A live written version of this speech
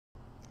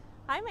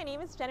Hi, my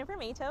name is Jennifer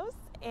Matos,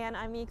 and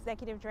I'm the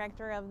Executive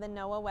Director of the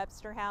Noah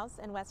Webster House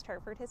and West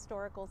Hartford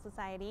Historical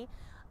Society.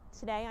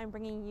 Today I'm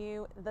bringing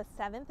you the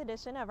 7th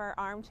edition of our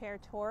Armchair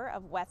Tour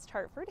of West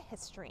Hartford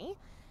history,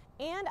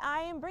 and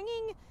I am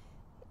bringing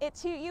it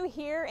to you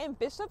here in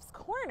Bishop's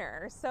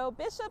Corner. So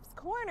Bishop's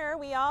Corner,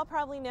 we all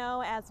probably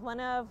know as one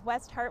of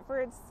West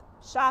Hartford's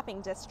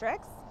shopping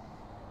districts.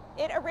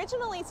 It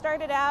originally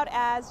started out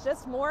as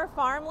just more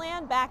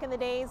farmland back in the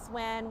days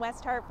when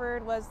West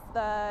Hartford was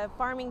the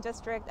farming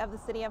district of the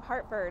city of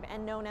Hartford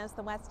and known as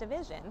the West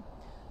Division.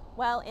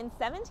 Well, in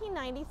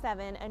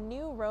 1797, a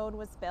new road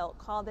was built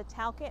called the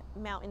Talcott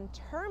Mountain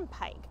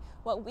Turnpike,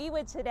 what we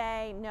would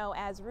today know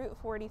as Route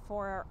 44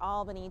 or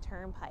Albany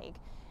Turnpike.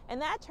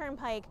 And that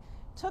turnpike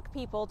took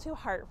people to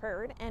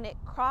Hartford and it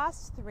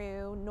crossed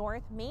through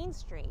North Main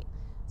Street.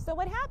 So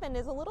what happened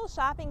is a little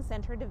shopping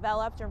center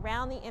developed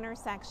around the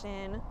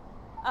intersection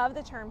of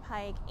the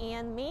Turnpike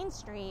and Main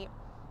Street,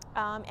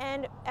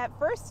 and at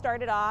first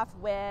started off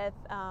with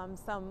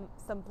some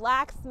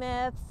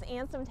blacksmiths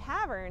and some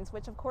taverns,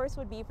 which of course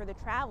would be for the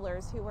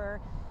travelers who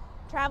were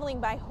traveling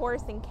by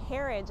horse and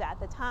carriage at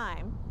the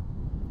time.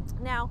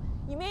 Now,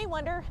 you may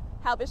wonder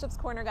how Bishop's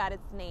Corner got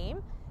its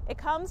name. It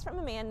comes from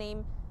a man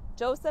named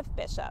Joseph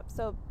Bishop.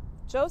 So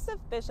Joseph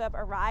Bishop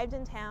arrived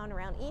in town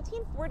around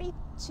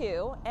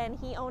 1842, and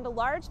he owned a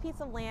large piece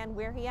of land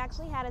where he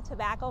actually had a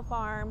tobacco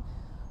farm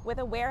with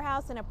a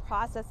warehouse and a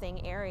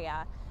processing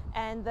area.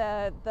 And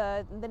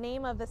the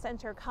name of the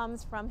center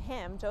comes from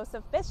him,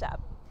 Joseph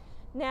Bishop.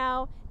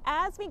 Now,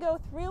 as we go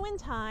through in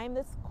time,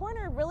 this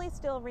corner really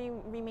still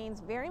remains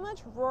very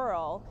much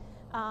rural.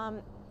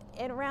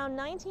 In around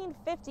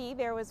 1950,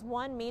 there was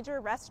one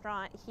major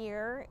restaurant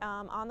here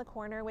on the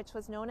corner, which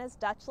was known as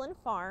Dutchland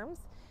Farms.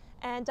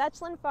 And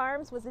Dutchland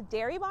Farms was a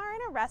dairy bar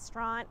and a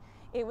restaurant.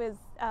 It was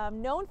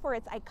known for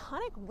its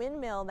iconic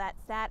windmill that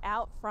sat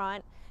out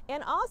front,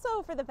 and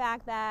also for the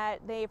fact that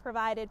they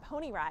provided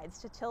pony rides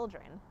to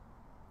children.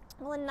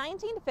 Well, in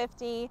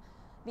 1950,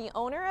 the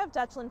owner of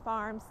Dutchland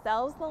Farms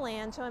sells the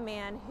land to a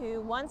man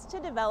who wants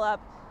to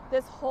develop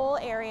this whole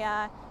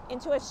area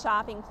into a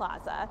shopping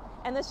plaza.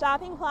 And the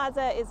shopping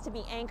plaza is to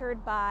be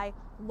anchored by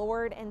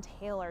Lord &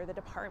 Taylor, the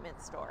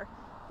department store.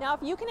 Now,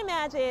 if you can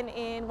imagine,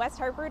 in West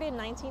Hartford in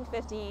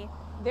 1950,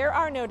 there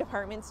are no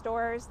department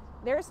stores,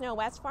 there's no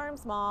West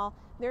Farms Mall,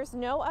 there's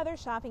no other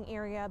shopping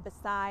area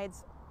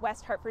besides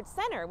West Hartford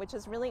Center, which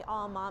is really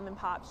all mom and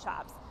pop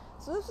shops.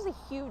 So this was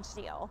a huge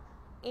deal.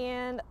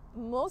 And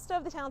most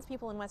of the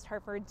townspeople in West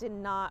Hartford did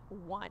not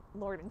want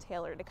Lord &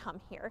 Taylor to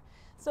come here.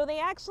 So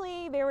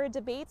there were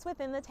debates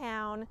within the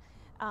town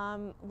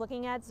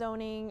looking at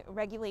zoning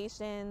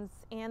regulations,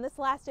 and this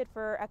lasted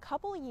for a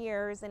couple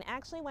years and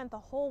actually went the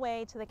whole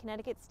way to the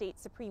Connecticut State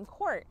Supreme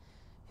Court,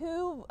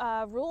 who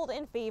ruled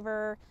in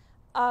favor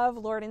of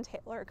Lord &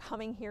 Taylor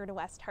coming here to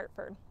West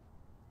Hartford.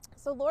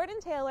 So Lord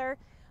 & Taylor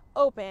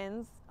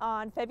opens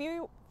on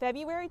February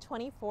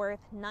 24th,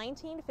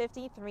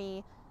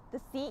 1953.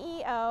 The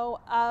CEO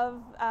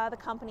of the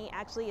company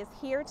actually is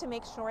here to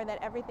make sure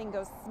that everything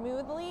goes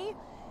smoothly.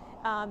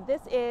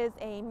 This is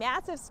a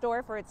massive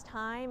store for its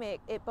time.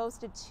 It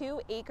boasted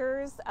 2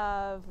 acres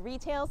of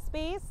retail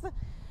space,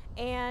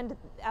 and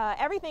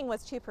everything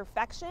was to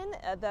perfection.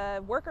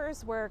 The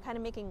workers were kind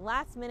of making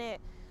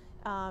last-minute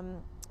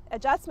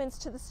adjustments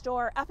to the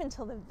store up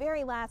until the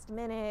very last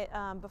minute,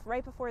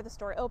 right before the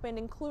store opened,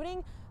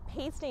 including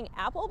pasting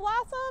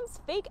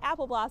fake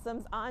apple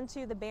blossoms,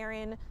 onto the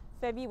barren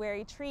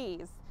February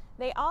trees.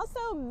 They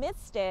also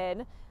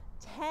misted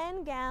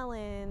 10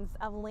 gallons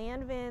of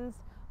Lanvin's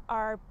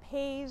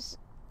Arpège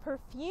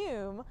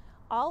perfume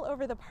all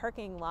over the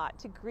parking lot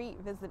to greet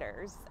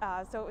visitors.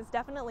 So it was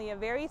definitely a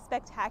very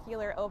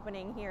spectacular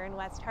opening here in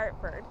West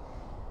Hartford.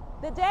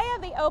 The day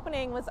of the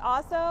opening was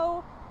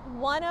also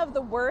one of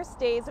the worst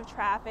days of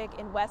traffic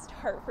in West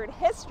Hartford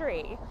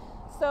history.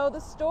 So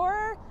the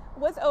store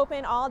was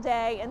open all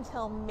day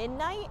until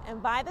midnight,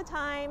 and by the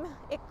time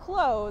it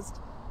closed,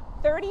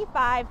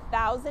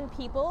 35,000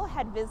 people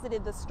had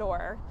visited the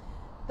store.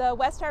 The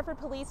West Hartford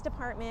Police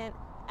Department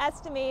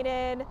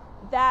estimated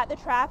that the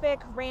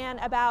traffic ran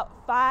about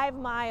 5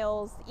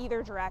 miles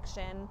either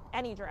direction,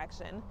 any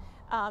direction.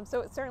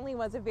 So it certainly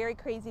was a very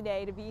crazy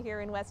day to be here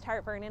in West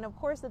Hartford. And of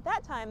course, at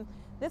that time,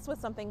 this was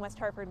something West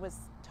Hartford was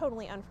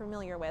totally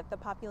unfamiliar with. The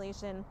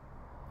population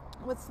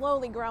was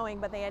slowly growing,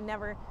 but they had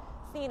never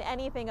seen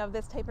anything of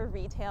this type of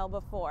retail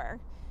before.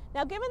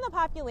 Now, given the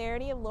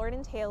popularity of Lord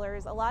 &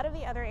 Taylor's, a lot of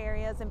the other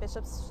areas in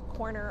Bishop's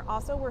Corner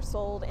also were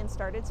sold and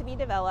started to be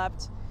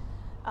developed.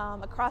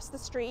 Across the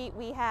street,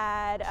 we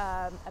had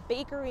a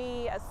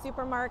bakery, a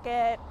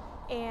supermarket,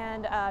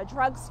 and a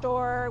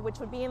drugstore, which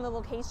would be in the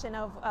location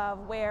of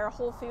where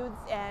Whole Foods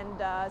and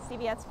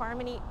CVS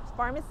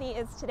Pharmacy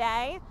is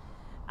today.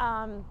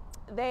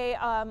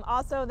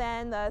 Also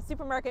then, the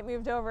supermarket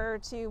moved over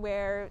to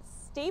where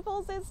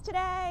Staples is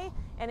today,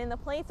 and in the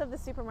place of the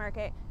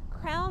supermarket,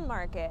 Crown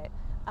Market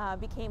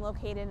became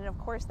located, and of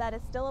course that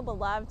is still a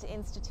beloved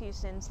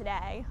institution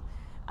today.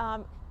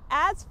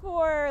 As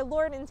for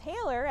Lord &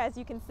 Taylor, as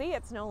you can see,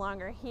 it's no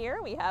longer here.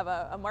 We have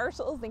a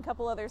Marshall's and a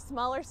couple other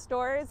smaller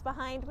stores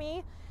behind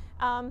me.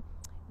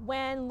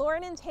 When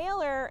Lord &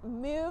 Taylor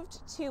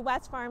moved to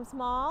West Farms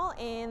Mall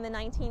in the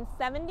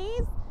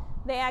 1970s,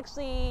 they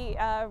actually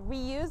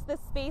reused the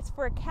space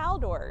for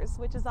Caldors,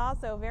 which is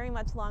also very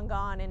much long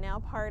gone and now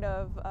part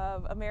of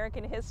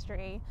American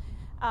history.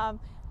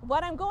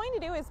 What I'm going to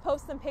do is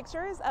post some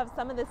pictures of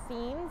some of the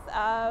scenes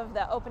of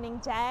the opening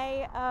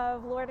day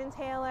of Lord &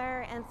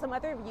 Taylor and some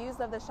other views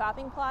of the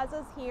shopping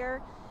plazas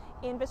here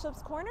in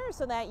Bishop's Corner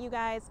so that you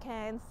guys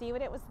can see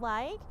what it was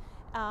like.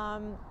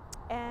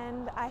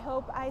 And I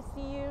hope I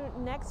see you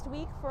next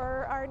week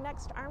for our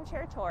next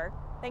armchair tour.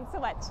 Thanks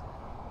so much.